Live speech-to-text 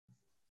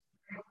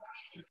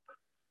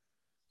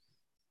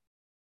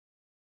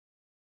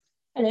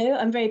Hello,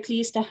 I'm very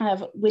pleased to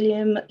have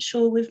William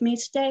Shaw with me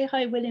today.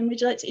 Hi, William.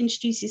 Would you like to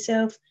introduce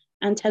yourself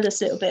and tell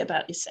us a little bit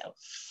about yourself?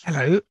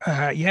 Hello.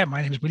 Yeah,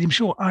 my name is William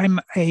Shaw. I'm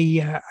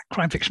a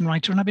crime fiction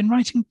writer, and I've been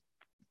writing.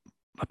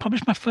 I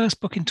published my first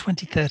book in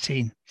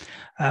 2013,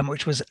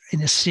 which was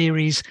in a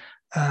series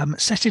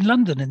set in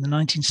London in the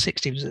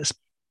 1960s. It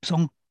was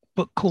a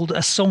book called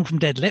A Song from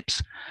Dead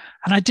Lips,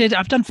 and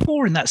I've done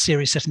four in that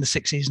series set in the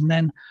 60s, and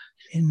then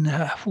in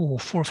 4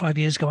 or 5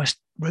 years ago, I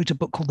wrote a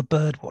book called The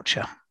Bird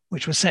Watcher,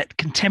 which was set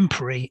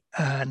contemporary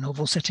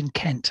novel set in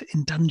Kent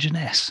in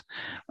Dungeness.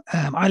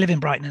 I live in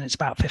Brighton and it's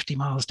about 50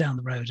 miles down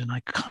the road, and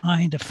I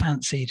kind of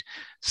fancied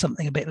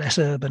something a bit less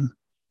urban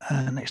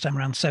next time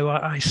around. So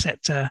I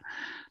set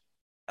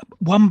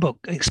one book.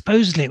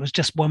 Supposedly it was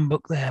just one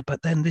book there,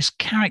 but then this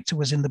character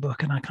was in the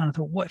book, and I kind of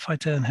thought, what if I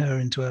turn her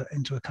into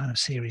a kind of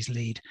series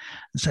lead?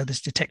 And so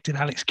this detective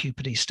Alex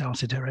Cupidi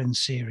started her own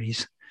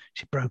series.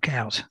 She broke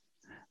out.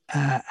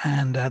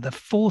 And the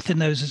fourth in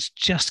those has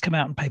just come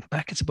out in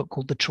paperback. It's a book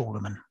called The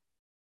Trawlerman.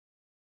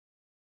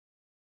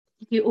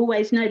 You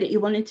always know that you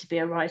wanted to be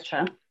a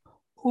writer?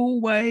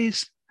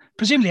 Always.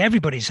 Presumably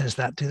everybody says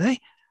that, do they?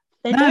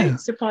 They don't,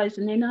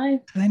 surprisingly,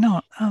 no. Do they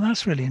not? Oh,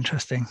 that's really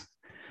interesting.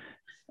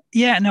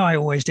 Yeah, no, I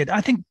always did. I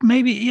think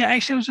maybe, yeah,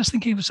 actually, I was just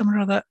thinking of someone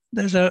or other.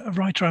 There's a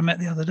writer I met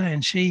the other day,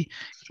 and she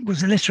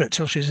was illiterate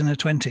till she was in her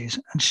 20s,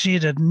 and she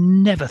had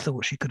never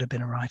thought she could have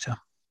been a writer.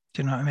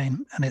 Do you know what I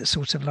mean? And it's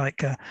sort of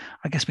like,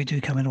 I guess we do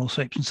come in all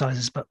shapes and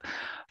sizes, but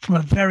from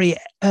a very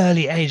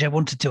early age, I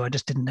wanted to. I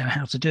just didn't know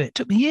how to do it. It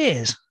took me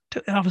years.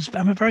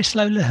 I'm a very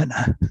slow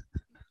learner.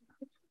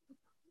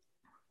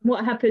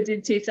 What happened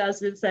in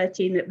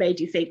 2013 that made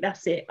you think,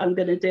 that's it, I'm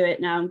going to do it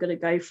now, I'm going to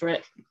go for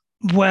it?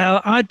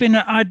 Well, I'd been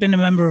a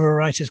member of a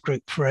writers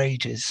group for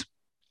ages,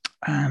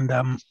 and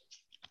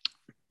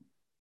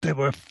there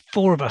were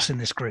four of us in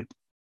this group.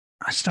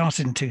 I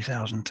started in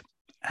 2000,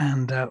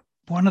 and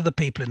one of the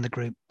people in the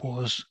group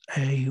was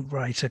a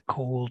writer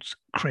called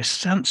Chris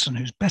Sanson,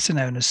 who's better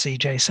known as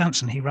C.J.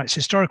 Sanson. He writes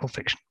historical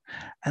fiction,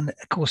 and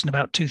of course, in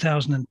about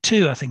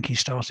 2002, I think he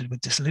started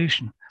with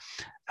Dissolution.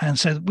 And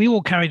so we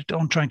all carried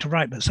on trying to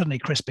write, but suddenly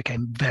Chris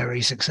became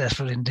very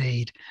successful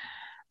indeed.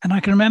 And I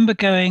can remember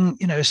going,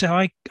 so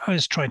I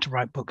was trying to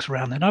write books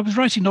around then. I was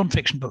writing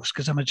nonfiction books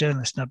because I'm a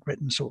journalist, and I've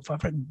written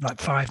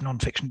like 5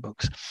 nonfiction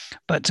books.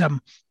 But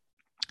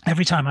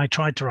every time I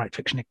tried to write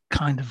fiction, it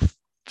kind of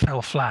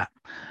fell flat.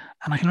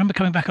 And I can remember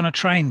coming back on a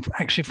train,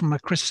 actually from a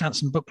Chris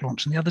Sanson book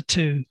launch, and the other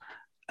two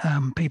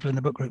people in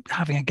the book group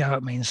having a go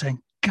at me and saying,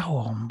 "Go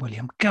on,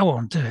 William, go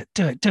on, do it.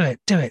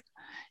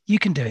 You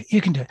can do it. You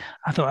can do it."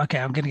 I thought, okay,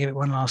 I'm going to give it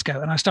one last go.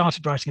 And I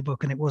started writing a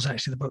book, and it was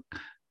actually the book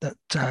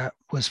that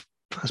was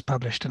first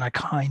published. And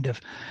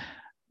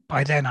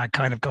by then I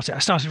kind of got it. I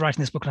started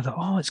writing this book, and I thought,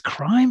 oh, it's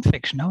crime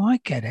fiction. Oh, I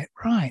get it.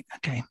 Right.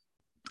 Okay.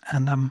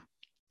 And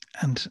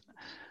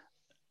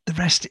the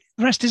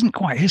rest isn't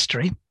quite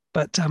history,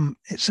 but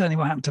it's certainly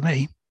what happened to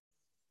me.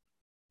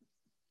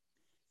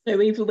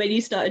 So even when you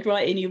started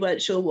writing, you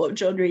weren't sure what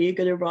genre you're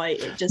going to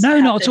write. It just no,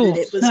 not at all.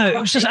 It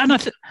was just, and I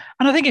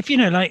think if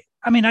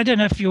I don't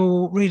know if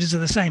your readers are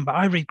the same, but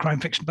I read crime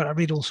fiction, but I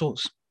read all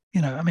sorts.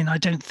 I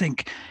don't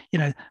think,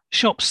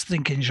 shops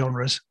think in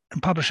genres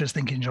and publishers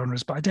think in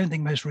genres, but I don't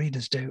think most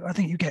readers do. I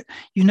think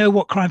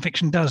what crime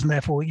fiction does, and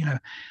therefore,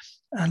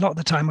 a lot of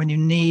the time when you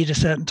need a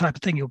certain type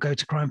of thing, you'll go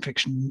to crime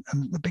fiction,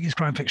 and the biggest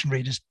crime fiction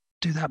readers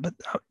do that. But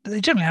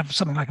they generally have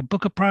something like a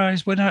Booker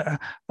Prize winner,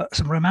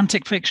 some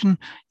romantic fiction,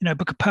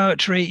 book of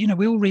poetry.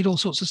 We all read all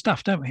sorts of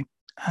stuff, don't we?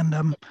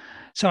 And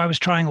so I was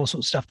trying all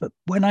sorts of stuff. But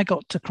when I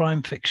got to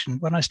crime fiction,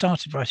 when I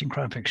started writing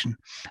crime fiction,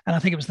 and I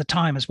think it was the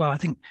time as well, I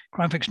think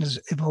crime fiction has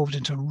evolved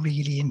into a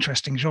really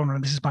interesting genre.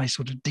 And this is my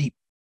sort of deep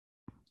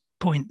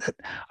point, that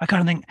I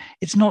kind of think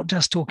it's not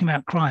just talking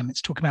about crime,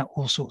 it's talking about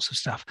all sorts of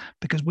stuff,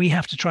 because we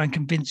have to try and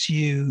convince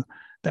you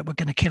that we're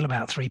going to kill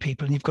about 3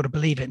 people, and you've got to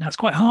believe it. Now, it's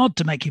quite hard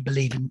to make you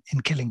believe in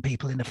killing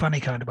people in a funny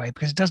kind of way,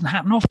 because it doesn't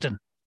happen often,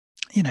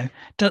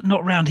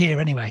 not around here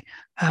anyway.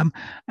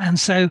 And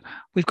so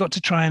we've got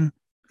to try and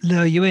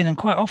lure you in. And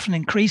quite often,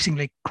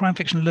 increasingly, crime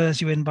fiction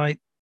lures you in by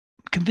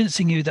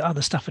convincing you that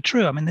other stuff are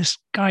true. I mean, this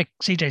guy,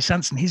 C.J.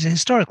 Sanson, he's a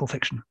historical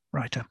fiction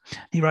writer.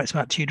 He writes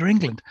about Tudor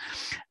England.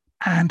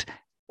 And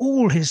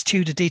all his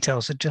Tudor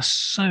details are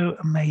just so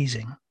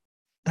amazing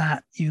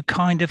that he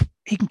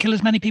can kill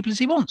as many people as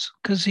he wants,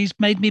 because he's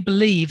made me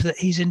believe that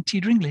he's in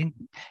Tudor England.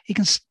 He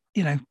can,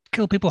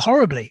 kill people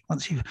horribly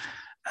once you've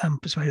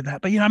persuaded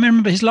that. But, I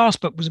remember his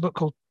last book was a book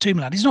called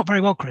Tombland. He's not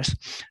very well, Chris.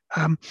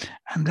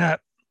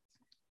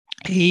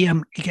 He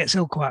gets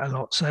ill quite a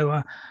lot.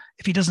 So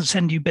if he doesn't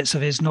send you bits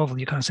of his novel,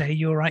 you kind of say, "Hey,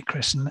 you're right,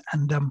 Chris." And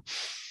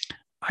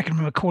I can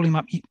remember calling him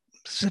up.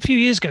 It's a few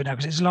years ago now,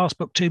 because it's his last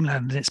book,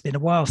 Tombland, and it's been a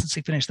while since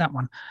he finished that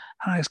one.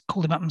 And I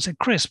called him up and said,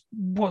 "Chris,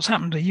 what's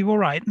happened? Are you all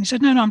right?" And he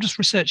said, No, I'm just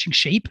researching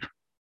sheep.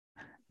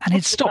 And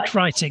he'd stopped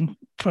writing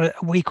for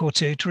a week or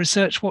two to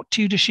research what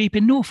Tudor sheep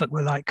in Norfolk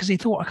were like, because he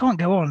thought, I can't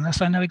go on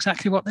unless I know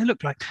exactly what they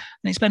look like.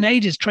 And he spent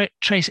ages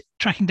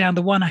tracking down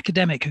the one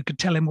academic who could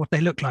tell him what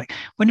they look like.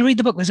 When you read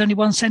the book, there's only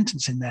one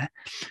sentence in there,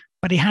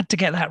 but he had to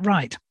get that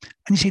right.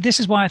 And you see, this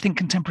is why I think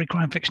contemporary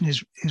crime fiction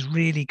is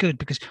really good,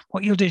 because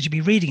what you'll do is you'll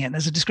be reading it, and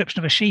there's a description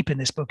of a sheep in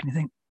this book, and you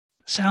think,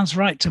 sounds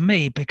right to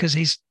me, because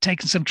he's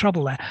taken some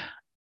trouble there.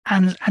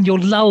 And you're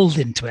lulled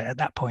into it at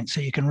that point,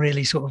 so you can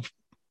really sort of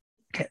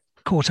get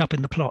caught up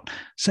in the plot.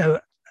 So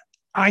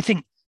I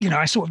think,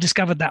 I sort of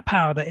discovered that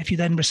power, that if you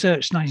then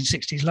researched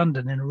 1960s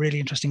London in a really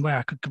interesting way,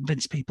 I could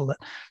convince people that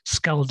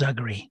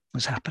skullduggery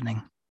was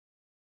happening.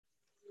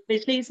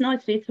 Which leads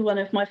nicely to one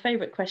of my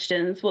favourite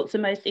questions. What's the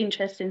most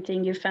interesting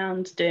thing you've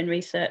found doing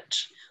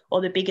research,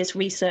 or the biggest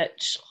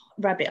research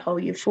rabbit hole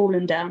you've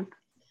fallen down?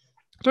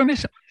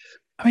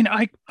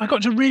 I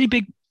got to a really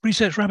big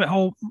research rabbit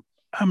hole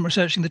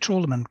researching the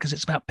Trawlerman, because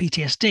it's about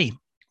PTSD.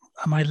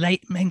 And my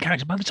late main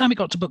character, by the time it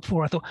got to book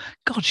 4, I thought,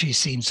 God, she's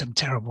seen some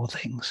terrible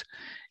things.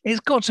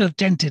 It's got to have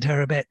dented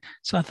her a bit.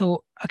 So I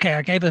thought, okay,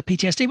 I gave her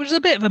PTSD, which is a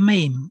bit of a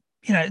meme.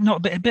 Not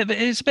a bit,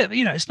 it's a bit,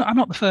 it's not. I'm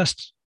not the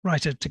first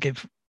writer to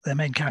give their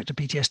main character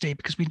PTSD,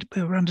 because we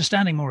were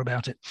understanding more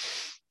about it.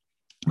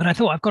 But I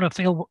thought, I've got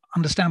to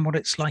understand what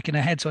it's like in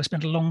her head. So I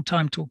spent a long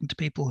time talking to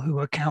people who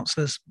were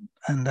counsellors,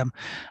 and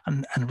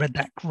read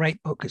that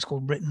great book. It's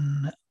called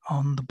Written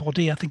on the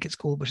Body, I think it's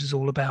called, which is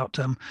all about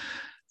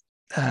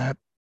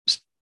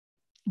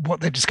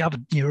what they've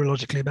discovered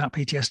neurologically about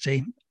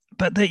PTSD.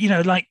 But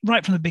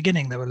right from the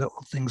beginning, there were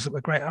little things that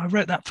were great. I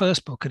wrote that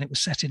first book, and it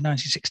was set in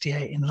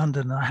 1968 in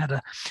London. And I had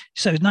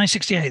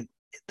 1968.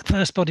 The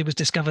first body was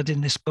discovered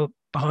in this book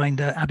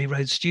behind Abbey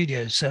Road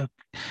Studios. So,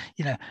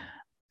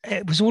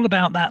 it was all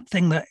about that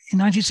thing that in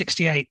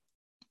 1968,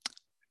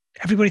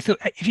 everybody thought,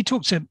 if you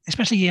talk to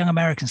especially young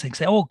Americans, they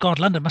say, oh God,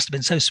 London must have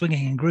been so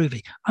swinging and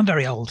groovy. I'm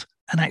very old.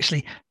 And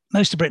actually,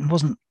 most of Britain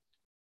wasn't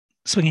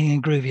swinging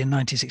and groovy in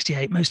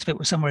 1968. Most of it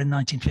was somewhere in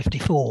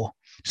 1954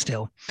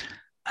 still.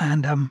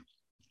 And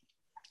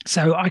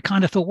so I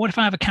kind of thought, what if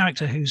I have a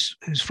character who's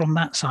from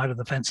that side of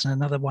the fence, and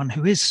another one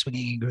who is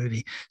swinging and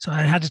groovy? So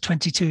I had a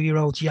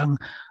 22-year-old young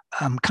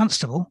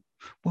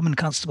woman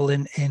constable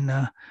in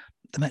the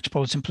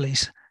Metropolitan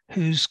Police,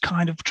 who's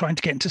kind of trying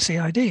to get into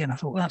CID. And I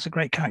thought, well, that's a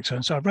great character.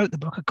 And so I wrote the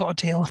book, I got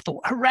a deal. I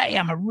thought, hooray,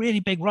 I'm a really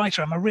big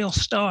writer. I'm a real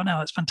star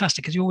now. It's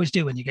fantastic, as you always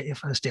do when you get your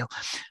first deal.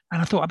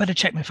 And I thought, I better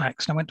check my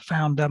facts. And I went and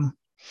found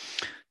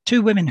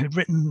 2 women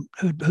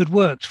who'd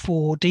worked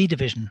for D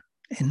Division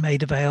in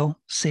Maida Vale,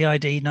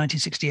 CID,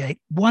 1968.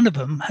 One of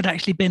them had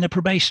actually been a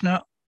probationer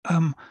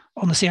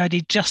on the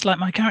CID, just like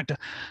my character.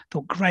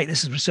 Thought, great,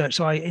 this is research.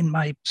 So I, in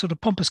my sort of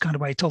pompous kind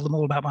of way, told them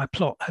all about my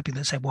plot, hoping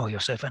they'd say, well,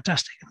 you're so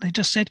fantastic. And they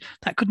just said,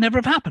 that could never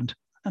have happened.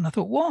 And I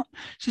thought, what?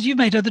 She says, you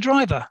made her the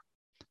driver.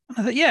 And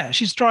I thought, yeah,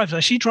 she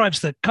drives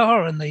the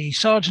car, and the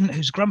sergeant,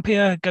 who's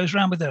grumpier, goes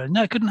around with her.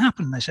 No, it couldn't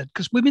happen, they said,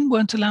 because women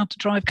weren't allowed to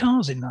drive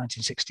cars in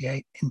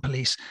 1968 in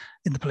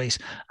the police.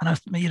 And I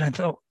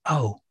thought,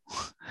 oh.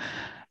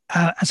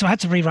 And so I had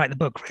to rewrite the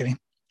book, really.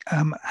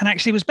 And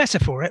actually it was better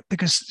for it,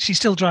 because she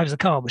still drives the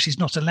car, but she's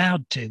not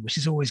allowed to, which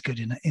is always good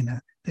in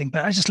a thing.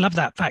 But I just love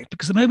that fact,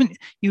 because the moment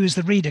you as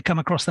the reader come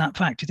across that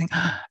fact, you think,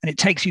 and it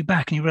takes you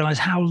back, and you realize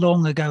how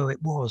long ago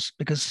it was,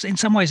 because in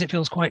some ways it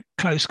feels quite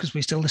close, because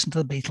we still listen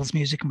to the Beatles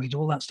music and we do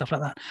all that stuff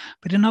like that.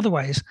 But in other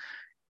ways,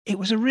 it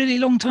was a really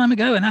long time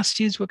ago, and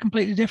attitudes were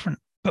completely different.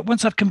 But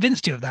once I've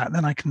convinced you of that,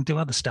 then I can do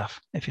other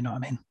stuff, if you know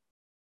what I mean.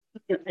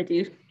 Yeah, I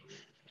do.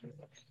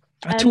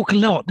 I talk a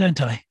lot,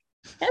 don't I?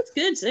 That's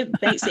good.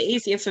 It makes it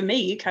easier for me.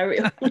 You carry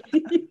on.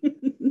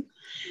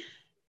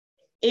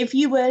 If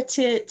you were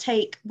to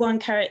take one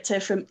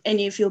character from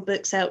any of your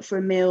books out for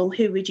a meal,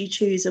 who would you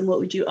choose, and what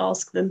would you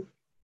ask them?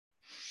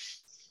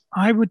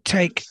 I would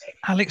take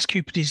Alex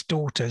Cupidy's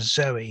daughter,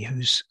 Zoe,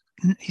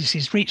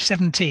 she's reached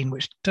 17,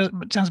 which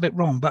sounds a bit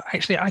wrong, but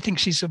actually I think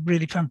she's a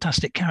really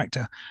fantastic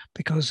character,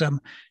 because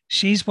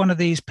she's one of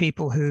these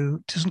people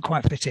who doesn't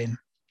quite fit in.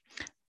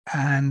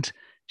 And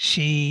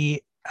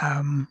she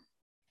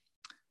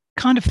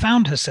kind of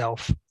found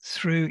herself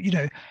through,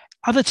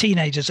 other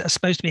teenagers are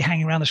supposed to be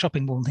hanging around the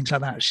shopping mall and things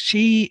like that.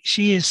 She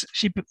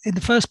in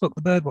the first book,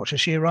 The Birdwatcher,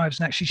 she arrives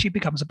and actually she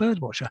becomes a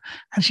birdwatcher,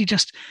 and she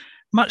just,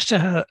 much to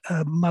her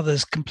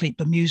mother's complete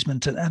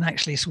bemusement, and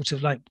actually sort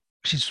of like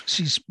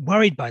she's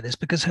worried by this,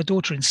 because her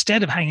daughter,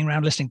 instead of hanging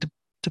around listening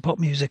to pop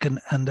music and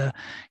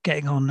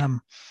getting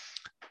on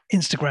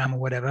Instagram or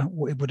whatever,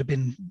 it would have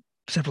been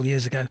several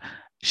years ago,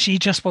 she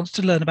just wants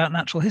to learn about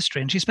natural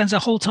history, and she spends her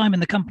whole time in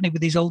the company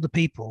with these older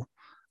people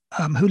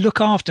who look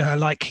after her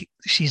like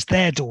she's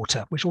their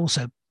daughter, which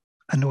also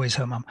annoys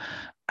her mum.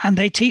 And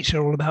they teach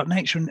her all about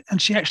nature, and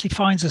she actually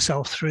finds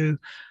herself through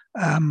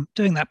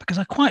doing that, because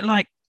I quite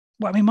like,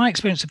 my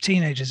experience of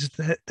teenagers is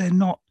that they're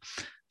not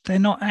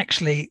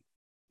actually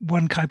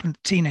one type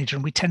of teenager,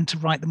 and we tend to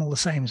write them all the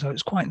same. So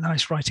it's quite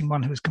nice writing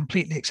one who is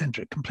completely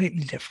eccentric,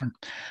 completely different.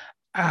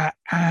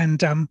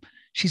 And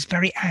she's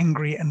very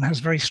angry and has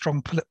very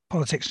strong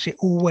politics. She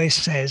always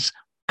says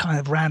kind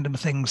of random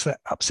things that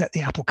upset the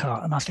apple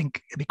cart, and I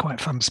think it'd be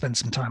quite fun to spend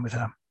some time with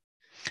her.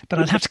 But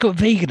I'd have to go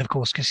vegan, of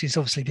course, because she's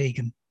obviously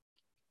vegan.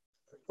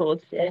 Of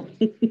course, yeah.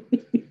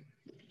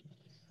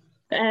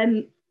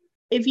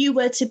 If you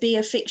were to be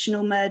a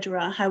fictional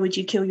murderer, how would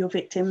you kill your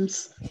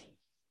victims?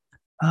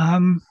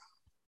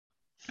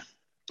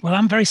 Well,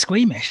 I'm very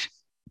squeamish,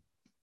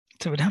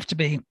 so it would have to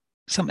be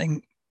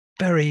something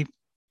very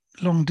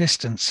long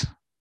distance.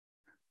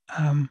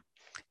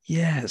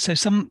 Yeah, so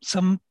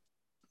something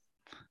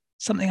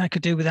I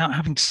could do without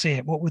having to see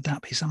it. What would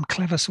that be? Some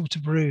clever sort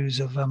of ruse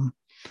of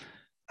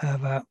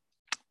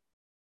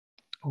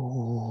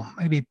or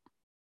maybe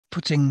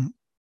putting.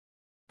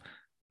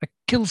 I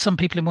killed some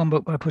people in one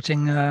book by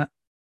putting a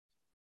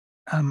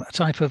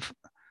type of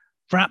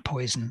rat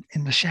poison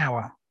in the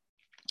shower,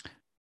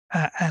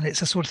 and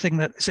it's a sort of thing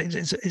that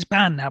it's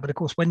banned now. But of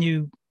course, when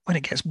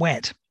it gets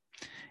wet,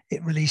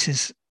 it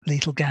releases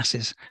lethal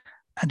gases,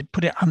 and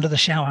put it under the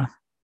shower,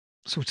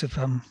 sort of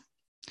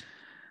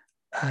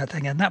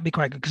thing, and that'd be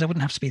quite good because I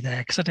wouldn't have to be there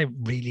because I don't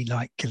really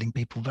like killing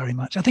people very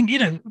much. I think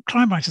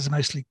crime writers are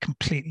mostly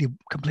complete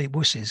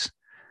wusses,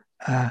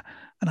 and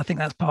I think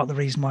that's part of the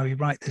reason why we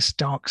write this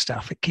dark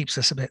stuff. It keeps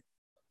us a bit,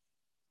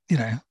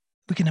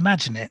 we can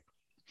imagine it,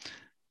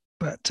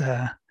 but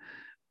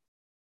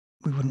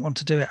we wouldn't want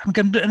to do it.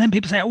 And then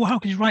people say, "Oh, how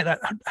could you write that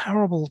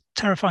horrible,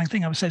 terrifying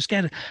thing? I was so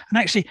scared." And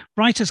actually,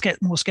 writers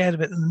get more scared of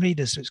it than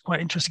readers. So it's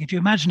quite interesting. If you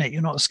imagine it,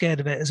 you're not as scared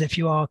of it as if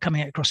you are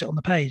coming across it on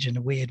the page in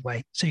a weird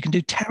way. So you can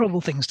do terrible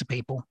things to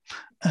people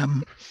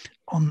on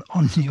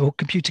your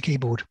computer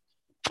keyboard.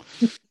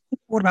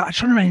 What about? I'm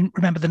trying to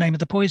remember the name of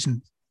the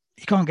poison.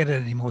 You can't get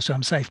it anymore, so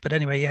I'm safe. But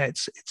anyway, yeah,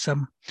 it's a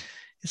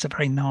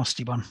very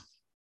nasty one.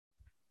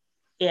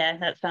 Yeah,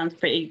 that sounds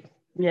pretty.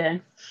 Yeah,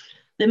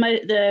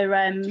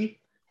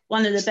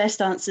 one of the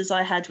best answers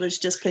I had was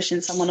just pushing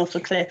someone off a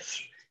cliff.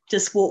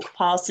 Just walk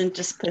past and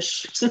just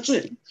push.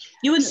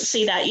 You wouldn't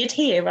see that. You'd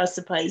hear, I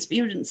suppose, but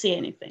you wouldn't see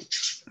anything.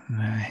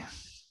 No.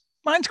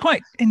 Mine's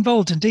quite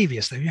involved and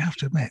devious, though, you have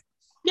to admit.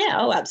 Yeah,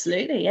 oh,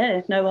 absolutely.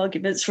 Yeah, no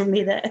arguments from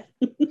me there.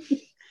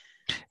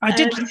 I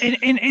did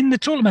in the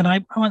Trawlermen.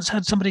 I once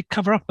had somebody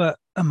cover up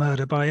a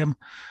murder by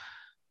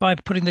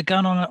putting the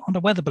gun on a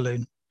weather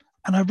balloon,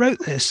 and I wrote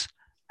this,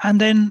 and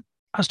then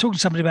I was talking to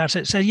somebody about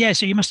it. Said, "Yeah,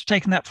 so you must have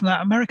taken that from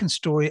that American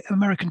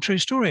true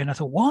story." And I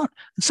thought, "What?"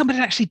 And somebody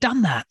had actually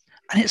done that,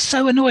 and it's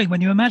so annoying when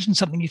you imagine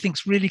something you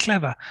think's really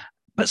clever,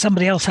 but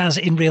somebody else has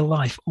in real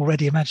life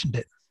already imagined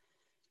it.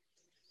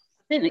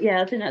 I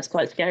think that's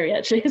quite scary,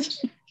 actually.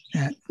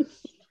 Yeah.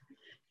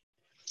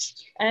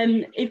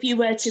 If you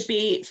were to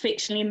be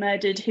fictionally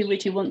murdered, who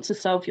would you want to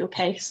solve your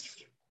case?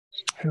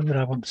 Who would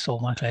I want to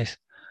solve my case?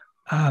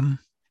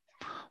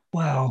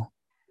 Well,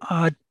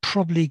 I'd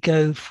probably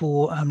go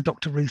for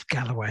Dr. Ruth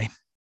Galloway,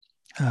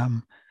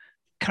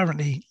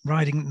 currently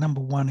riding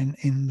 #1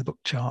 in the book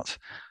charts.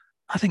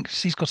 I think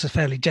she's got a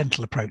fairly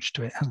gentle approach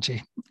to it, hasn't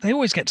she? They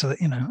always get to the,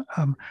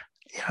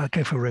 yeah, I'd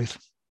go for Ruth.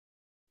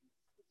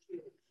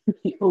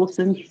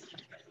 Awesome.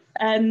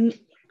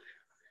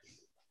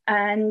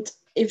 And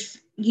if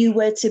you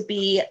were to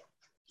be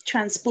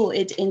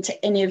transported into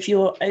any of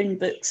your own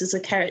books as a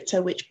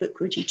character, which book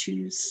would you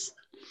choose?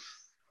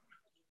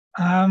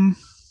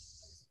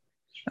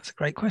 That's a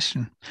great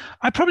question.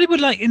 I'd probably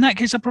like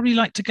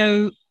to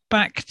go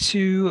back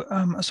to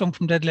A Song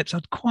from Dead Lips.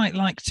 I'd quite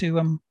like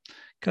to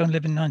go and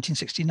live in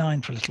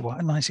 1969 for a little while,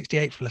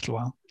 1968 for a little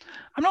while.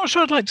 I'm not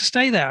sure I'd like to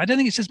stay there. I don't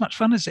think it's as much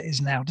fun as it is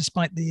now,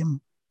 despite the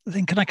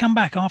thing. Can I come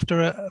back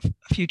after a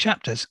few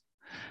chapters?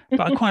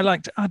 But I'd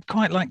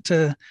quite like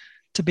to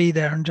be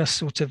there and just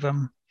sort of,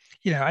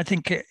 I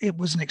think it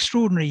was an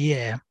extraordinary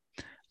year,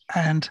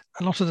 and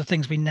a lot of the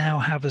things we now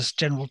have as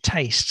general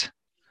taste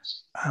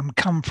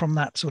come from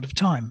that sort of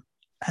time,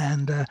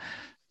 and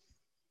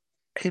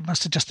it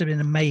must have just been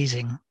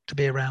amazing to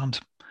be around,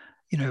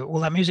 all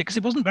that music, because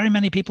it wasn't very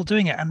many people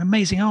doing it, and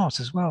amazing art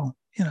as well.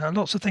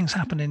 Lots of things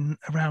happened in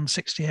around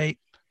 68,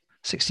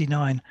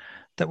 69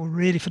 that were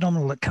really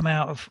phenomenal, that come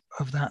out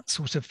of that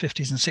sort of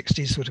 50s and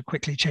 60s sort of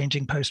quickly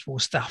changing post-war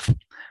stuff.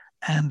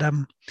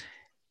 And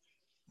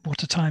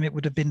what a time it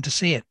would have been to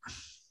see it.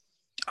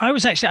 I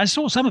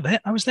saw some of it.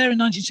 I was there in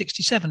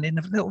 1967 in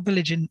a little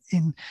village in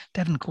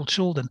Devon called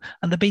Shaldon,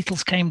 and the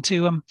Beatles came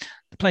to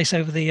the place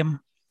over the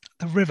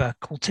river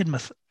called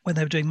Teignmouth when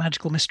they were doing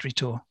Magical Mystery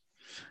Tour,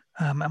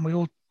 and we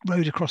all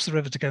rode across the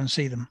river to go and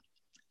see them.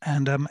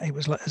 And it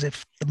was like as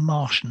if the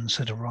Martians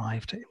had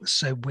arrived. It was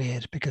so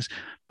weird because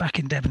back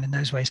in Devon in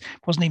those days,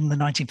 it wasn't even the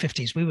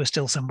 1950s. We were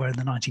still somewhere in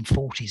the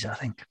 1940s, I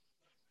think.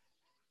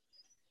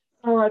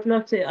 Oh, I'd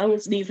loved it. I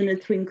wasn't even a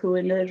twinkle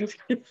in there.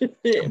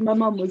 My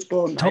mum was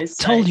born.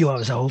 Told you I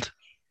was old.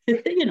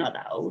 You're not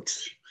that old.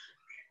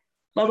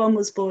 My mum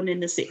was born in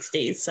the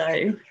 60s, so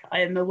I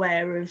am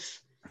aware of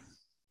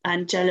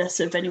and jealous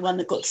of anyone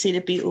that got to see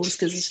the Beatles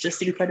because it's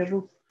just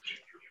incredible.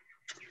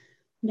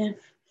 Yeah.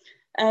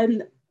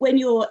 When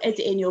you're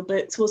editing your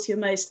books, what's your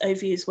most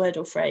overused word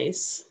or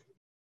phrase?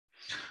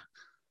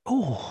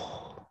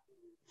 Oh,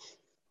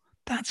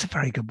 that's a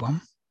very good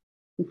one.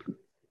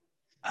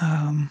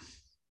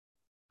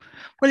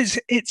 Well,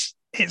 it's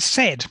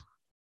said,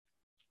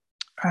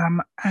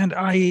 and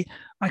I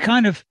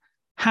kind of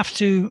have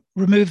to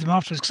remove them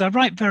afterwards because I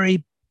write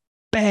very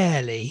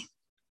barely,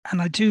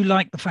 and I do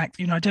like the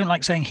fact, I don't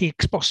like saying he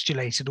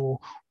expostulated or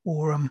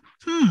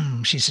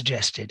she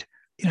suggested.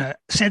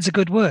 said's a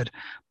good word,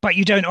 but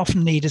you don't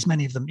often need as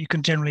many of them. You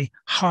can generally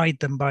hide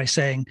them by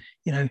saying,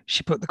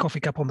 she put the coffee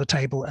cup on the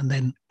table and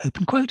then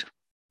open quote,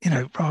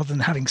 rather than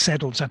having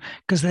said all the time.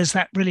 Because there's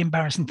that really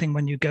embarrassing thing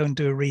when you go and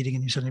do a reading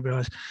and you suddenly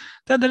realize,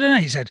 da da da,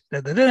 he said,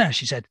 da da da,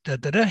 she said, da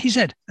da da, he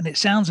said, and it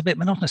sounds a bit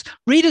monotonous.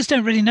 Readers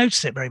don't really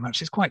notice it very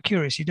much. It's quite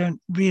curious. You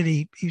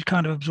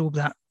kind of absorb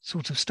that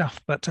sort of stuff.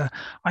 But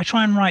I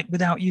try and write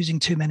without using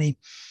too many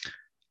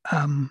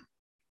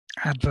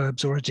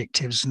adverbs or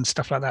adjectives and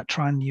stuff like that,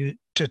 trying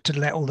to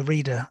let all the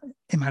reader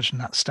imagine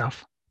that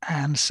stuff.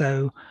 And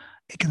so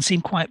it can seem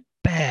quite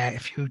bare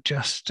if you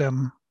just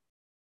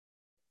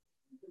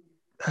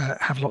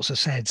have lots of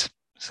saids.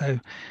 So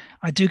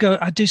I do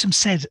some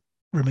said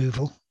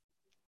removal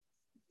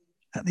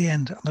at the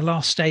end, on the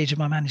last stage of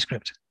my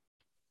manuscript.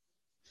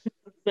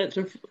 Such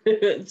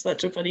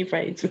a funny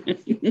phrase.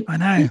 I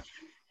know.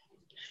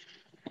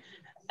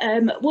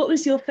 What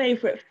was your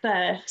favourite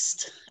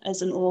first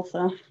as an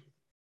author?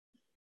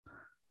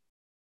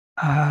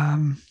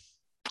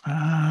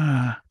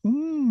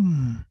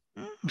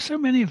 So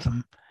many of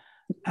them.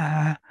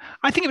 I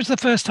think it was the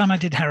first time I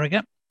did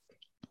Harrogate,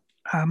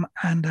 and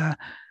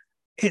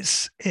it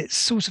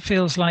sort of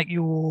feels like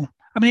it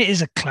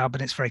is a club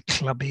and it's very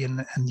clubby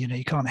and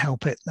you can't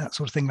help it, that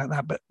sort of thing like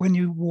that. But when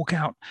you walk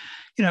out,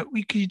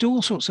 you do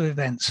all sorts of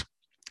events,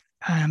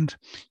 and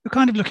you're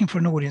kind of looking for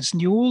an audience,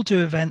 and you all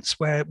do events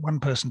where one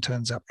person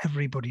turns up.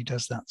 Everybody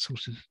does that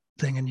sort of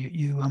thing, and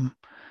you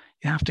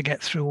have to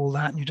get through all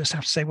that, and you just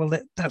have to say, well,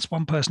 that's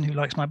one person who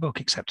likes my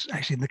book, except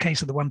actually in the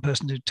case of the one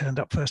person who turned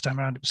up first time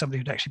around, it was somebody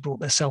who'd actually brought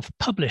their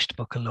self-published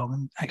book along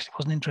and actually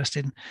wasn't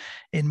interested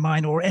in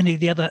mine or any of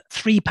the other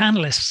three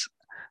panelists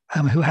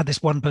who had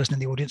this one person in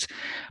the audience.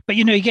 But,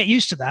 you get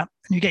used to that,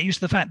 and you get used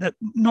to the fact that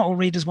not all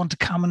readers want to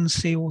come and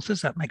see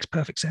authors. That makes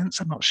perfect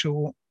sense. I'm not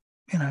sure,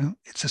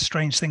 it's a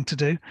strange thing to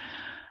do.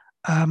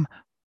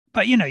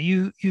 But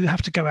you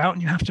have to go out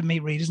and you have to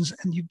meet readers,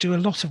 and you do a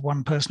lot of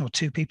one person or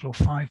two people or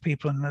five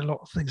people and a lot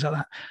of things like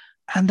that.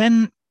 And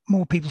then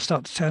more people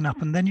start to turn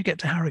up, and then you get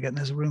to Harrogate and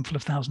there's a room full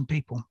of 1,000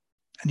 people,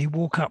 and you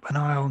walk up an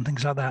aisle and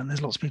things like that, and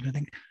there's lots of people who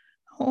think,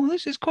 oh,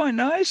 this is quite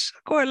nice. I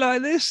quite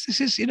like this.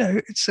 This is,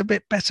 it's a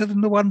bit better than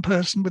the one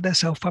person with their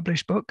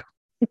self-published book.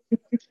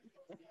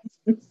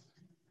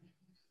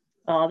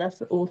 Oh,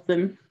 that's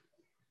awesome.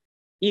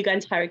 You going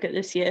to Harrogate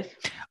this year?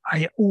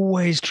 I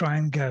always try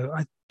and go.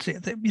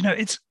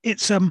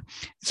 It's a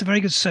very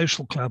good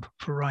social club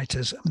for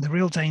writers. The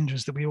real danger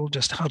is that we all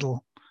just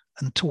huddle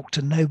and talk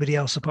to nobody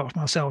else apart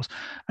from ourselves.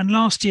 And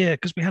last year,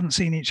 because we hadn't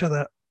seen each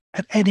other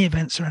at any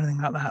events or anything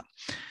like that,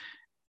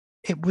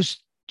 it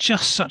was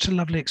just such a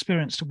lovely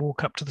experience to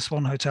walk up to the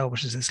Swan Hotel,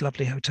 which is this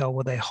lovely hotel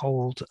where they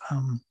hold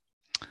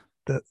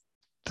the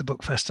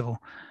book festival,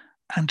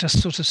 and just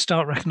sort of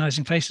start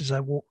recognizing faces as I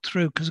walked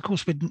through, because of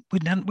course we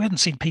hadn't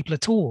seen people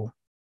at all.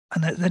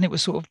 And then it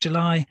was sort of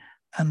July,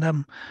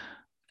 and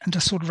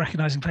just sort of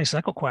recognizing faces.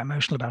 I got quite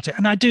emotional about it.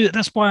 And I do,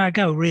 that's why I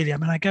go, really.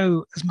 I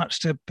go as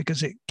much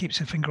because it keeps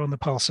your finger on the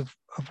pulse of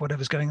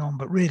whatever's going on,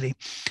 but really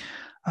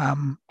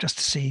just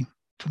to see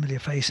familiar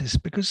faces,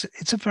 because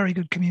it's a very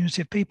good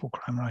community of people,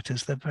 crime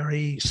writers. They're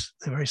very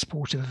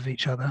supportive of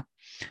each other.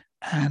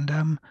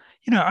 And,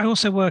 I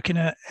also work in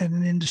an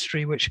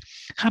industry which,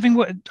 I've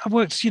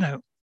worked,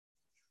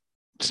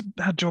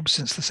 had jobs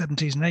since the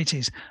 70s and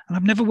 80s, and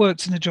I've never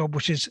worked in a job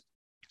which is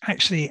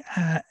actually,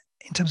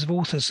 in terms of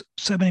authors,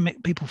 so many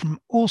people from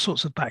all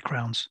sorts of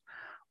backgrounds,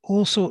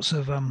 all sorts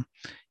of,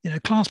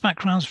 class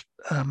backgrounds,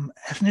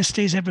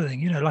 ethnicities,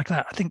 everything, like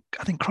that. I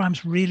think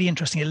crime's really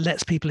interesting. It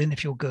lets people in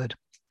if you're good.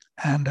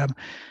 And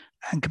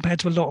compared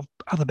to a lot of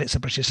other bits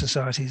of British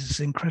societies, it's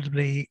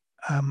incredibly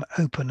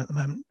open at the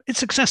moment. It's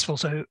successful,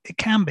 so it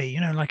can be,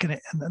 and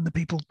the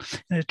people,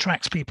 it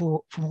attracts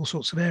people from all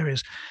sorts of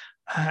areas.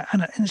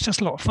 And it's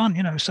just a lot of fun,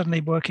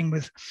 suddenly working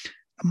with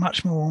a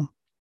much more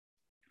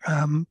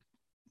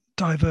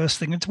diverse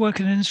thing, and to work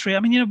in an industry.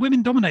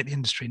 Women dominate the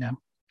industry now,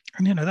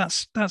 and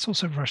that's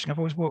also refreshing. I've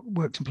always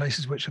worked in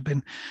places which have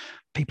been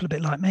people a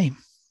bit like me,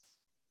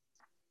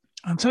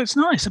 and so it's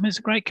nice. It's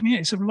a great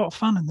community. It's a lot of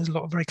fun, and there's a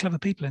lot of very clever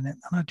people in it,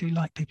 and I do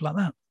like people like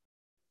that.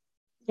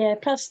 Yeah,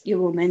 plus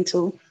you're all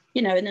mental,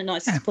 in the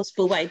nicest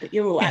possible way, but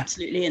you're all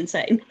absolutely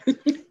insane.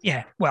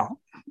 Yeah, well,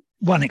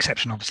 one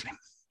exception, obviously.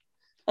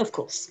 Of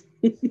course.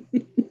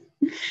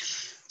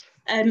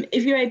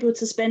 If you're able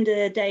to spend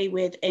a day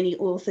with any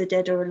author,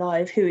 dead or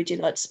alive, who would you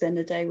like to spend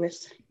a day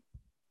with?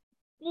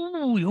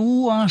 Oh,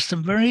 you asked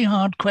some very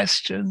hard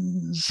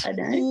questions. I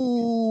know.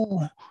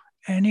 Oh,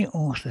 any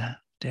author,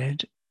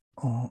 dead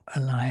or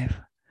alive.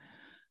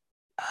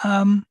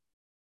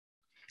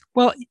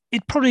 Well,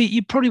 you'd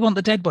probably want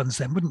the dead ones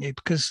then, wouldn't you?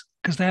 Because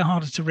they're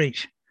harder to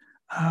reach.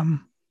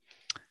 You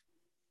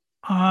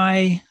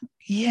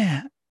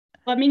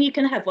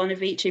can have one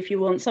of each if you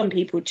want. Some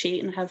people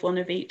cheat and have one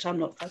of each. I'm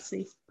not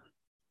fussy.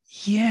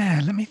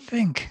 Yeah, let me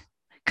think.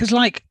 Because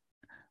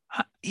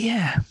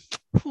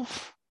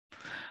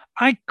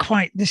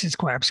this is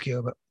quite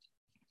obscure, but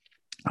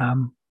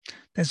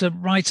there's a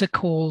writer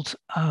called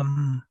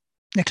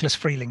Nicholas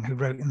Freeling who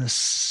wrote in the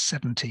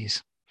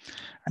 70s.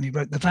 and he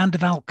wrote the Van der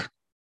Valk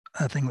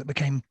thing that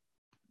became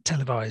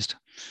televised.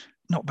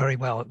 Not very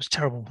well. It was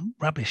terrible,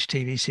 rubbish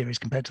TV series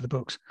compared to the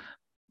books.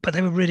 But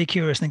they were really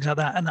curious, things like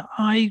that. And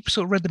I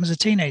sort of read them as a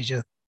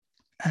teenager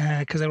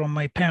because they were on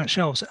my parents'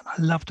 shelves, and I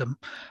loved them.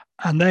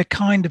 And they're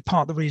kind of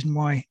part of the reason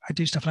why I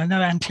do stuff. And I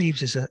know Anne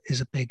Cleeves is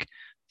a big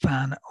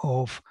fan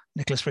of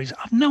Nicholas Freeling.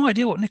 I have no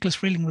idea what Nicholas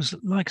Freeling was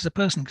like as a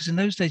person, because in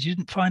those days you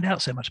didn't find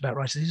out so much about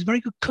writers. He's a very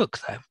good cook,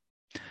 though,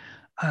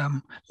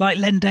 like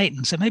Len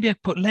Deighton. So maybe I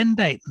could put Len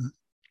Deighton,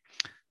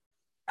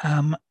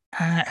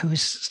 who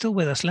is still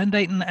with us, Len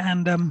Deighton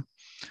and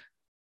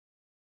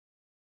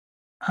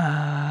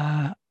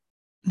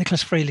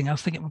Nicholas Freeling. I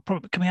was thinking, well,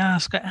 probably, can we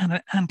ask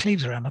Anne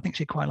Cleeves around? I think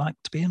she'd quite like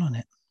to be in on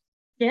it.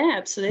 Yeah,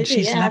 absolutely.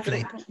 And she's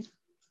lovely.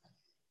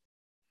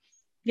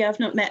 I've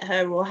not met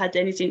her or had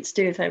anything to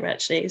do with her,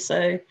 actually.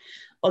 So,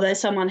 although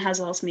someone has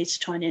asked me to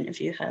try and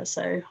interview her,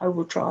 so I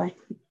will try.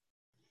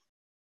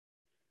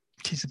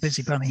 She's a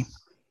busy bunny.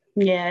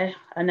 Yeah,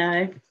 I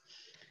know.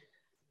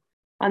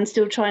 I'm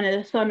still trying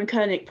to. Simon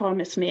Koenig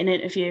promised me an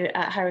interview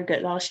at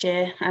Harrogate last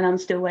year, and I'm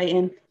still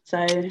waiting.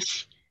 So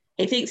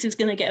he thinks he's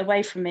going to get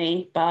away from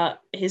me,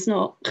 but he's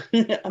not.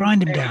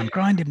 Grind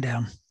him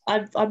down.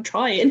 I'm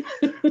trying.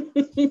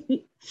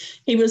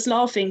 He was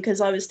laughing because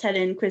I was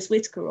telling Chris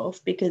Whitaker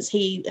off because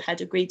he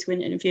had agreed to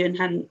an interview and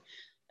hadn't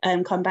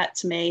come back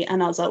to me.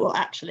 And I was like, well,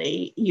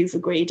 actually, you've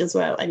agreed as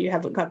well, and you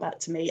haven't come back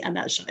to me. And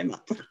that shut him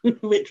up,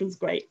 which was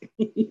great.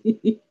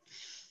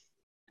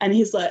 And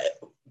he's like,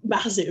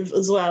 massive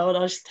as well. And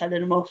I was just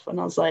telling him off, and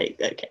I was like,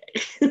 okay,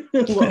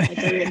 what am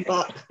I doing?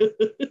 But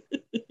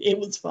it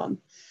was fun.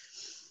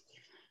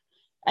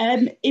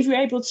 If you're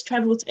able to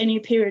travel to any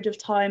period of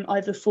time,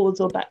 either forwards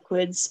or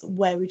backwards,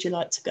 where would you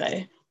like to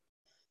go?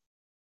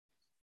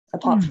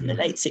 Apart from the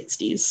late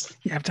 60s.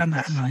 Yeah, I've done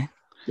that, haven't I?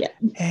 Yeah.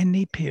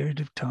 Any period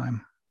of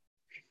time.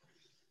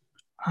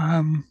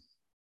 I'd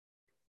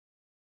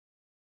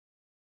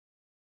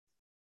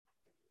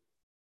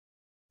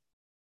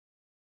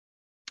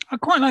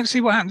quite like to see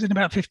what happens in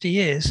about 50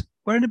 years.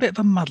 We're in a bit of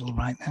a muddle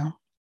right now.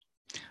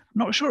 I'm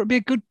not sure it'd be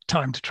a good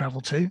time to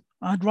travel to.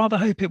 I'd rather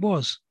hope it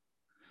was.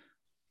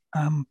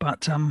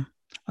 But I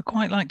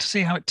quite like to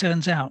see how it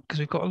turns out, because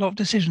we've got a lot of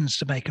decisions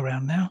to make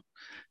around now.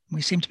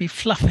 We seem to be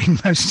fluffing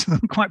most of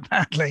them quite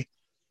badly.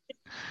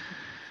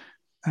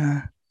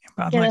 But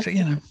I'd like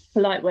to,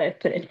 polite way of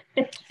putting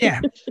it.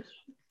 Yeah.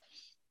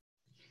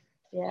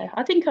 Yeah,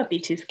 I think I'd be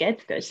too scared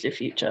to go to the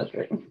future.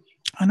 But...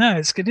 I know,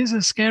 it is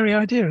a scary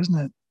idea, isn't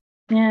it?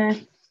 Yeah.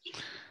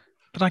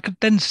 But I could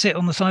then sit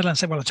on the sideline and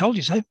say, well, I told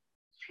you so.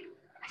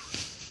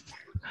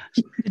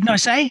 Didn't I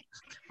say?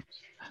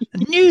 I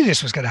knew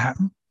this was going to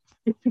happen.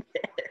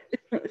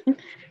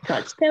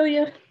 Tried to tell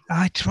you.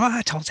 I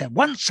told you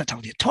once, I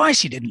told you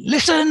twice, you didn't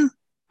listen.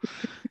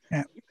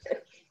 Yeah.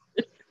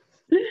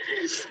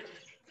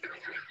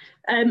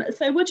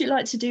 So what do you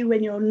like to do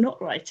when you're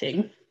not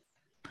writing?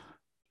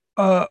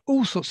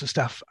 All sorts of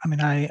stuff. I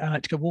mean, I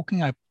like to go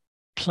walking. I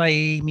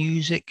play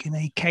music in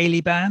a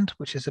ceilidh band,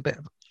 which is but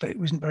it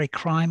wasn't very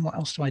crime. What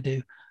else do I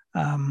do?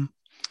 Well,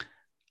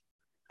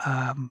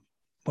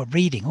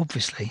 reading,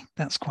 obviously.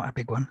 That's quite a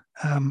big one.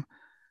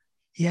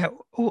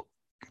 Or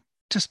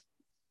just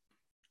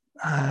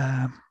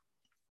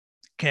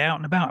get out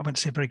and about. I went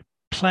to see a very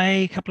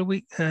play a couple of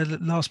weeks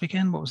last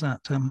weekend. What was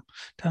that? Down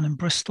in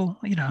Bristol.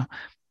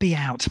 Be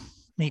out,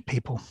 meet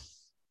people.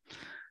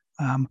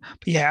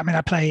 But yeah, I mean,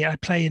 I play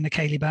in the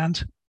ceilidh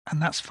band, and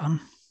that's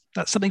fun.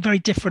 That's something very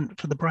different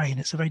for the brain.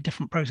 It's a very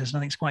different process, and I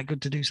think it's quite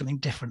good to do something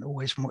different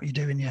always from what you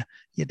do in your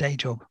day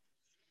job.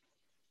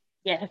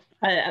 Yeah,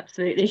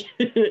 absolutely.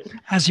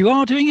 As you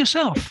are doing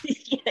yourself.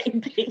 Yeah,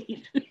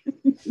 indeed.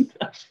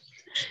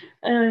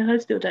 I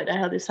still don't know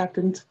how this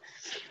happened.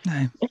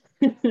 No.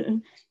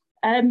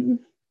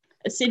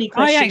 A silly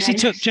question. I actually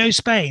took Jo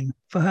Spain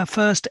for her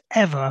first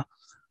ever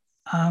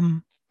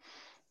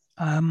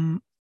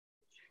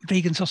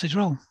vegan sausage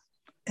roll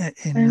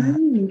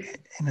in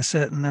a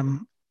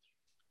certain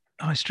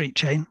high street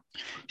chain.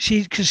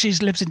 Because she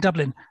lives in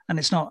Dublin, and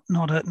it's not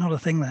a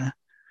thing there.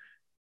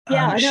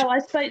 Yeah, I know. I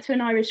spoke to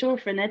an Irish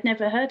author, and they'd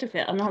never heard of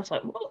it, and I was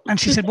like, "What?" And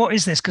she said, "What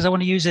is this? Because I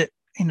want to use it."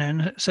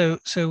 And so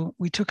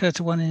we took her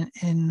to one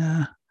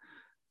in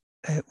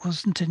it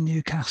wasn't in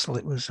Newcastle.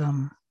 It was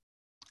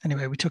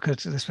anyway. We took her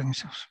to this thing,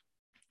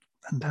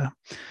 and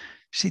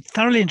she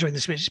thoroughly enjoyed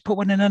this. She put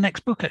one in her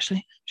next book.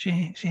 Actually,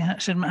 she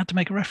had to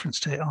make a reference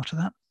to it after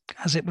that,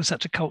 as it was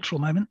such a cultural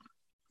moment.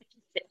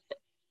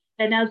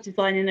 They're now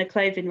designing a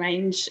clothing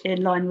range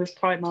in line with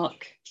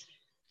Primark.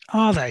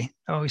 Are they?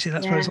 Oh, you see,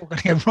 that's where it's all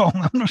going to go wrong.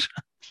 I'm not sure.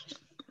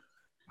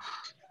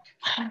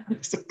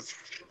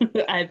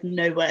 I have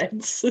no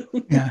words.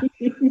 Yeah.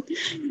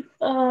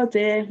 Oh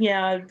dear.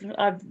 Yeah.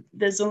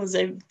 As long as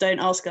they don't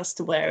ask us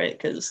to wear it,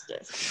 because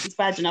it's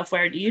bad enough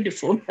wearing a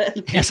uniform.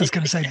 Yes, I was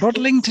going to say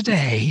modelling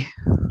today.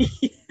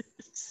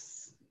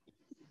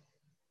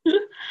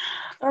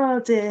 Oh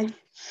dear.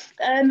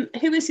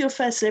 Who was your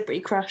first celebrity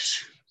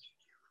crush?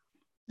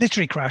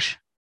 Literary crush.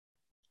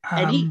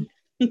 Eddie?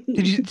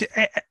 Did you?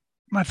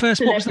 My first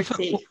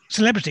celebrity.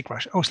 Celebrity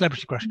crush. Oh,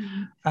 celebrity crush.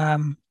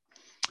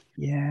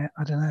 Yeah,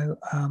 I don't know.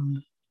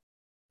 I'm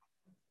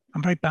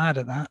very bad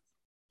at that.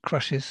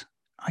 Crushes.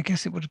 I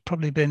guess it would have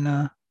probably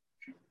been.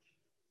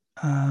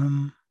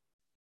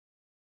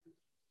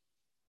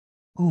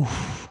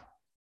 Oof.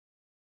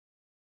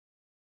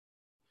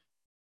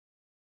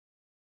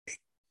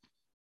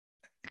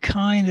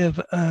 Kind of.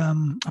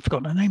 I've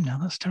forgotten her name now.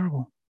 That's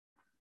terrible.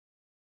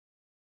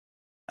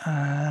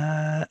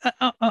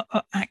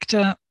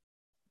 Actor.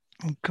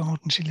 Oh God,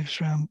 and she lives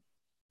around.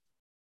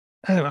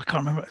 Oh, I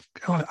can't remember.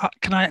 Oh,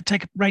 can I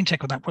take a rain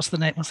check on that? What's the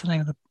name? What's the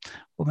name of the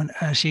woman?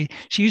 She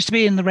used to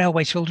be in The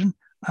Railway Children.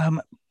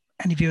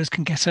 Any viewers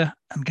can get her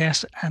and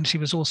guess. And she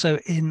was also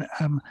in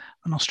an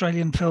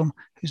Australian film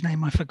whose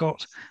name I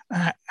forgot.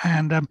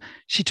 And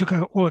she took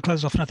all her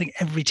clothes off, and I think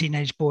every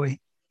teenage boy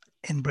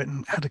in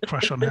Britain had a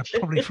crush on her,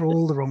 probably for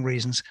all the wrong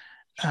reasons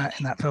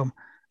in that film.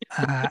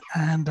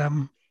 And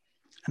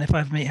if I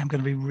ever meet her, I'm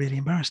going to be really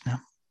embarrassed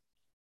now.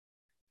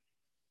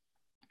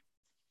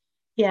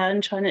 Yeah,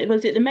 I'm trying to.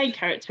 Was it the main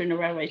character in The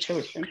Railway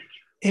Children?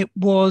 It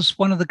was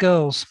one of the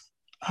girls.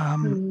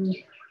 Was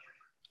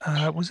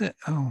it?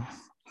 Oh,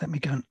 let me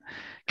go and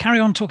carry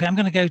on talking. I'm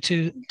going to go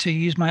to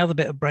use my other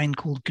bit of brain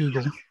called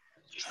Google.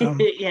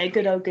 Yeah,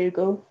 good old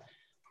Google.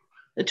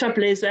 The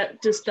trouble is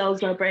that just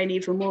dulls our brain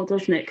even more,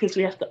 doesn't it? Because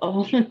we have to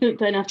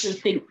don't have to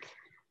think.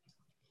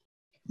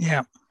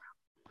 Yeah.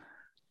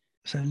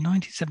 So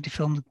 1970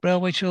 film, The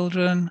Railway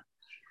Children,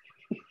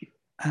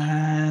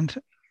 and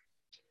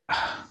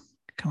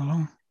come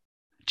along,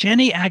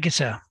 Jenny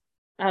Agutter.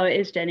 Oh, it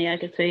is Jenny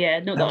Agutter. Yeah,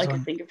 not that I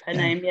could think of her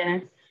name.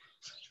 Yeah,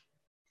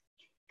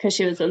 because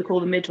she was on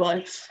Call the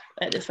Midwife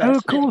at the first. Oh,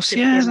 of course.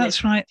 Yeah,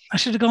 that's right. I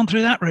should have gone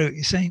through that route.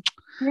 You see,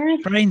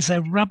 brains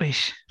are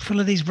rubbish, full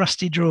of these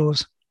rusty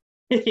drawers.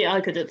 Yeah,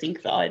 I couldn't think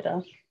of it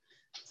either.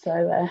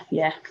 So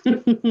yeah,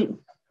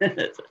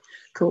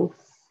 cool.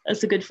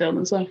 That's a good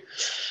film as well.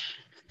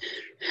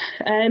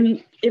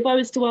 If I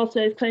was to ask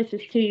those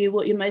closest to you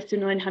what your most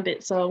annoying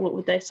habits are, what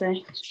would they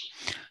say?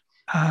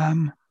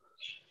 My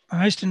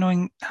most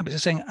annoying habits are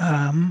saying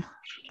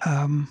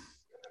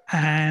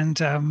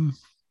and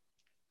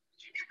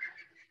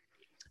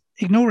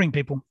ignoring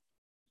people.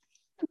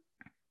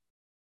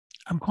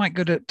 I'm quite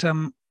good at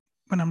when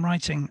I'm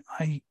writing.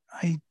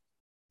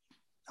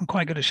 I'm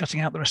quite good at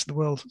shutting out the rest of the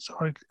world. So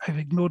I've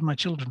ignored my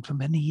children for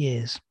many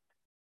years.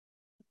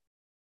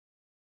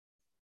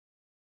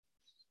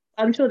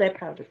 I'm sure they're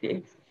proud of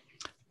you.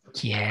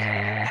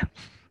 Yeah.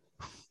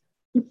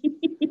 They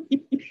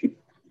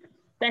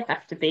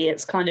have to be.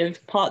 It's kind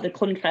of part of the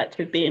contract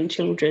with being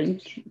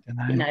children.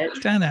 Don't know.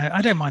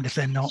 I don't mind if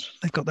they're not.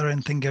 They've got their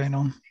own thing going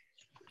on.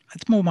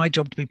 It's more my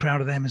job to be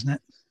proud of them, isn't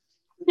it?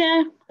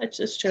 Yeah, that's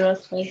just true, I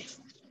suppose.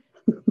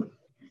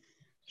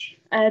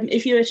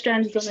 If you were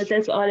stranded on a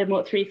desert island,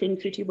 what 3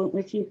 things would you want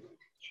with you?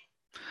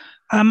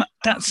 I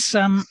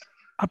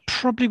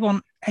probably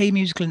want a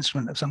musical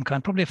instrument of some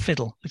kind, probably a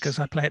fiddle, because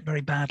I play it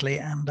very badly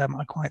and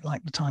I quite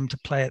like the time to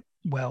play it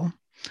well.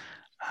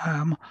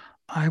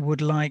 I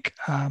would like,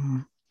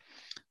 I'm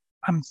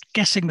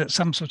guessing that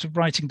some sort of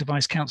writing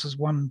device counts as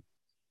one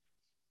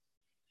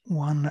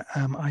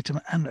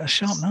item, and a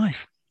sharp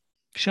knife.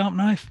 Sharp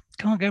knife,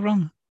 can't go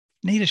wrong.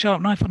 Need a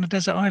sharp knife on a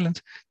desert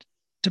island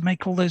to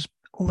make all those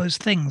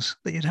things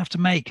that you'd have to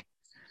make.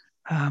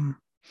 And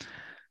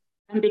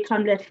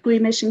become less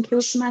squeamish and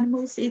kill some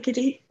animals that you could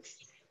eat.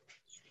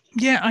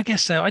 Yeah, I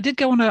guess so. I did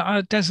go on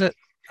a desert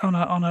on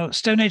a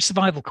Stone Age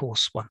survival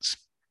course once,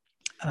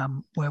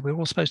 where we were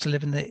all supposed to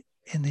live in the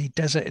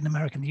desert in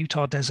America, in the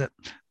Utah desert,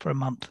 for a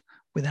month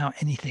without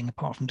anything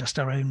apart from just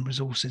our own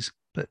resources,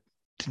 but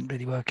didn't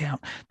really work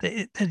out.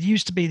 There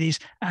used to be these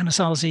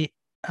Anasazi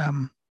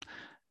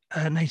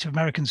Native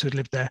Americans who had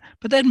lived there,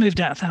 but they'd moved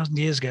out 1,000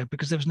 years ago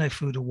because there was no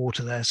food or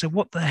water there. So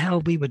what the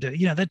hell we were doing?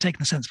 They'd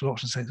taken a sensible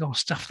option and said, "Oh,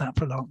 stuff that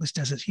for a lot. This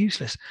desert's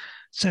useless."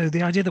 So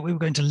the idea that we were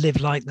going to live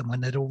like them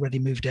when they'd already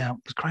moved out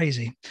was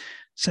crazy.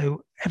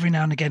 So every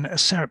now and again, a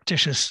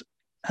surreptitious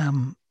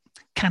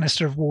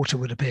canister of water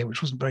would appear,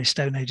 which wasn't very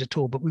Stone Age at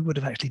all, but we would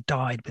have actually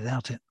died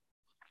without it.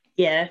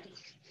 Yeah.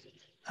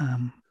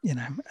 And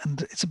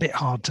it's a bit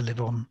hard to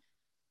live on,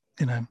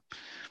 you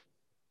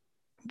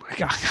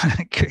can't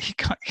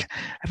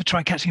ever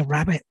try catching a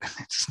rabbit.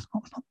 It's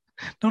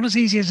not as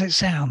easy as it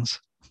sounds.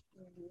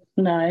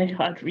 No,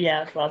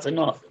 I'd rather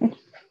not.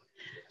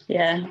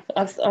 Yeah,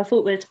 I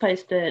thought we're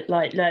supposed to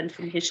learn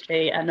from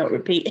history and not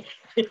repeat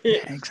it.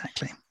 Yeah,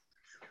 exactly.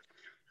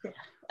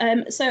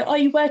 Yeah. So are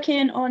you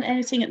working on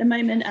anything at the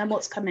moment, and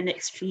what's coming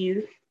next for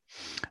you?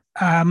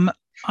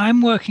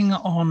 I'm working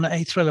on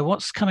a thriller.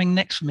 What's coming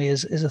next for me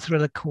is a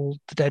thriller called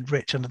The Dead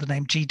Rich, under the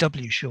name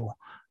G.W. Shaw.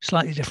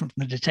 Slightly different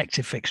from the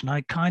detective fiction. I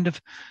kind of,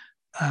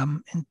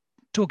 in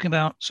talking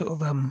about sort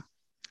of, I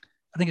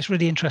think it's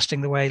really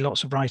interesting the way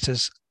lots of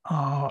writers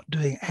are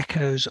doing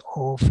echoes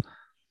of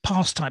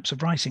past types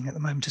of writing at the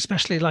moment,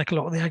 especially like a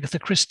lot of the Agatha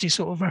Christie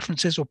sort of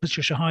references, or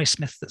Patricia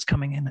Highsmith that's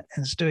coming in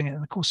and is doing it.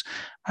 And of course,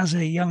 as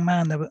a young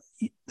man, there were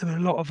a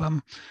lot of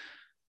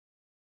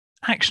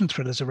action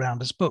thrillers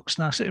around as books.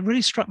 Now, so it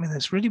really struck me that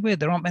it's really weird.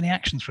 There aren't many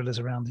action thrillers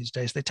around these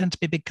days. They tend to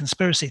be big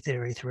conspiracy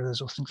theory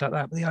thrillers or things like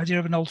that. But the idea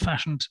of an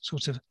old-fashioned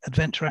sort of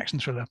adventure action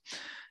thriller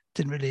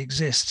didn't really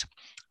exist.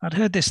 I'd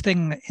heard this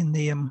thing in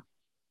the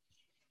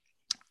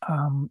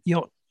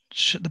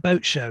the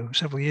boat show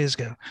several years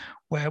ago,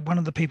 where one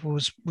of the people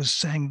was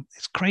saying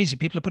it's crazy.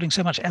 People are putting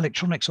so much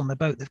electronics on their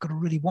boat; they've got to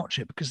really watch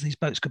it because these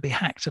boats could be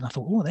hacked. And I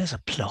thought, oh, there's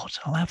a plot.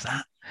 I'll have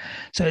that.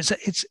 So it's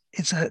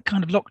a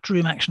kind of locked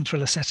room action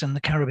thriller set in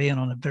the Caribbean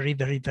on a very,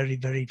 very, very,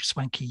 very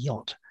swanky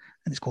yacht.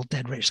 And it's called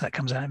Dead Rich. That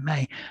comes out in May.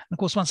 And of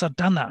course, once I'd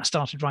done that, I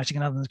started writing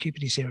another in the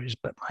Cupidity series.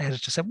 But my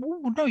editor said,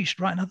 well, no, you should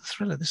write another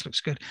thriller. This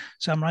looks good.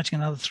 So I'm writing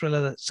another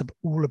thriller that's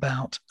all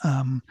about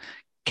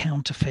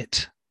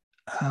counterfeit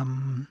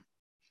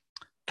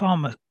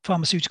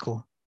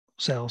pharmaceutical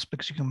sales,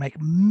 because you can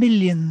make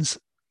millions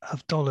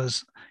of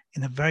dollars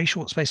in a very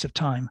short space of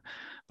time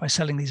by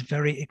selling these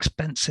very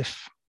expensive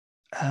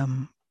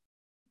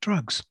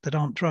drugs that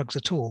aren't drugs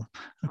at all.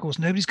 And of course,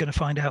 nobody's going to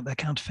find out they're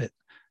counterfeit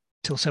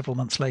till several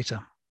months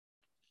later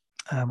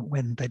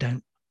when they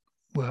don't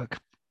work.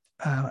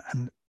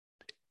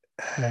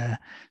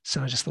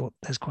 So I just thought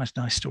there's quite a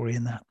nice story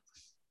in that.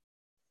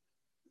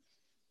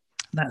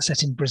 And that's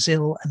set in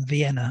Brazil and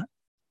Vienna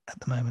at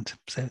the moment.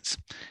 So it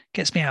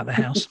gets me out of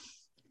the house.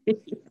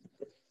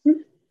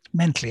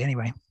 Mentally,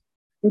 anyway.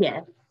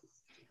 Yeah.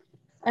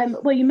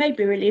 Well, you may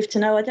be relieved to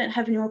know I don't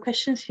have any more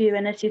questions for you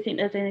unless you think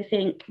there's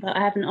anything that I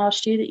haven't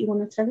asked you that you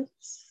want to tell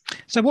us.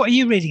 So what are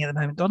you reading at the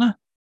moment, Donna?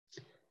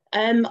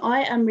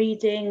 I am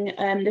reading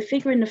The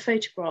Figure in the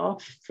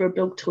Photograph for a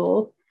blog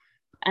tour.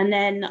 And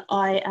then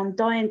I am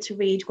dying to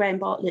read Graham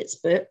Bartlett's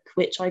book,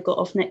 which I got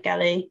off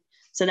NetGalley.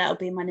 So that'll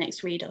be my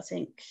next read, I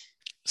think.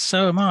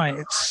 So am I.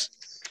 It's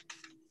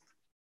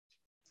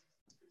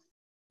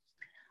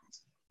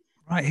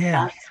right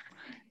here.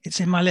 It's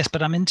in my list,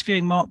 but I'm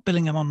interviewing Mark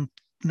Billingham on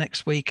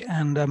next week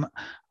and a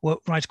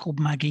writer called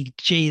Maggie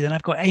G. Then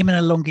I've got Eamon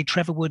Alongi,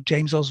 Trevor Wood,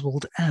 James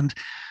Oswald, and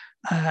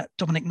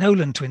Dominic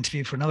Nolan to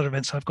interview for another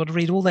event. So I've got to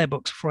read all their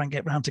books before I can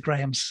get round to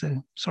Graham's.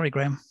 So sorry,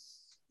 Graham.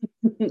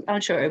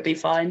 I'm sure it'll be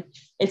fine.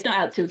 It's not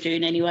out till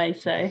June anyway,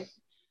 so.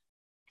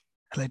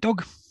 Hello,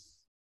 dog.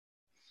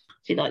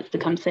 She likes to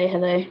come say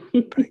hello.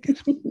 Very good.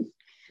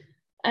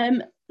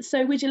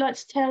 So would you like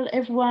to tell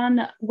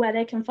everyone where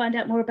they can find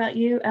out more about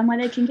you and where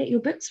they can get your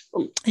books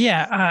from?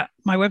 Yeah,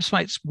 my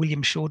website's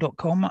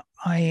williamshaw.com.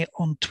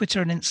 On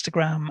Twitter and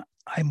Instagram,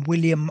 I'm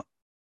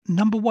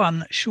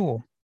William1 Shaw,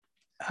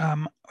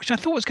 which I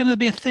thought was going to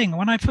be a thing.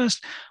 When I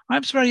was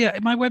very,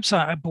 my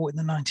website I bought in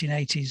the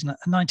 1990s,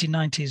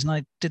 and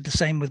I did the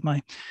same with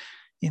my,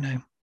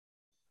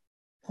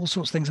 all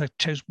sorts of things. I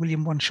chose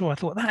William1 Shaw. I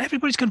thought that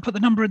everybody's going to put the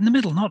number in the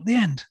middle, not at the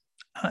end.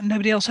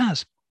 Nobody else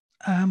has.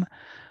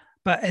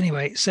 But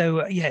anyway,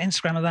 so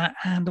Instagram of that,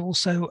 and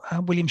also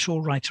William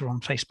Shaw Writer on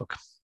Facebook.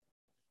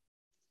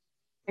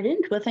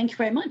 Brilliant. Well, thank you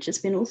very much. It's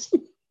been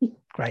awesome.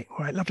 Great.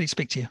 All right. Lovely to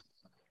speak to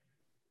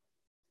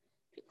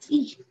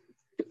you.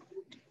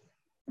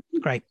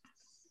 Great.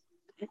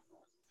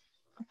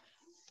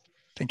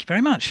 Thank you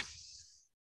very much.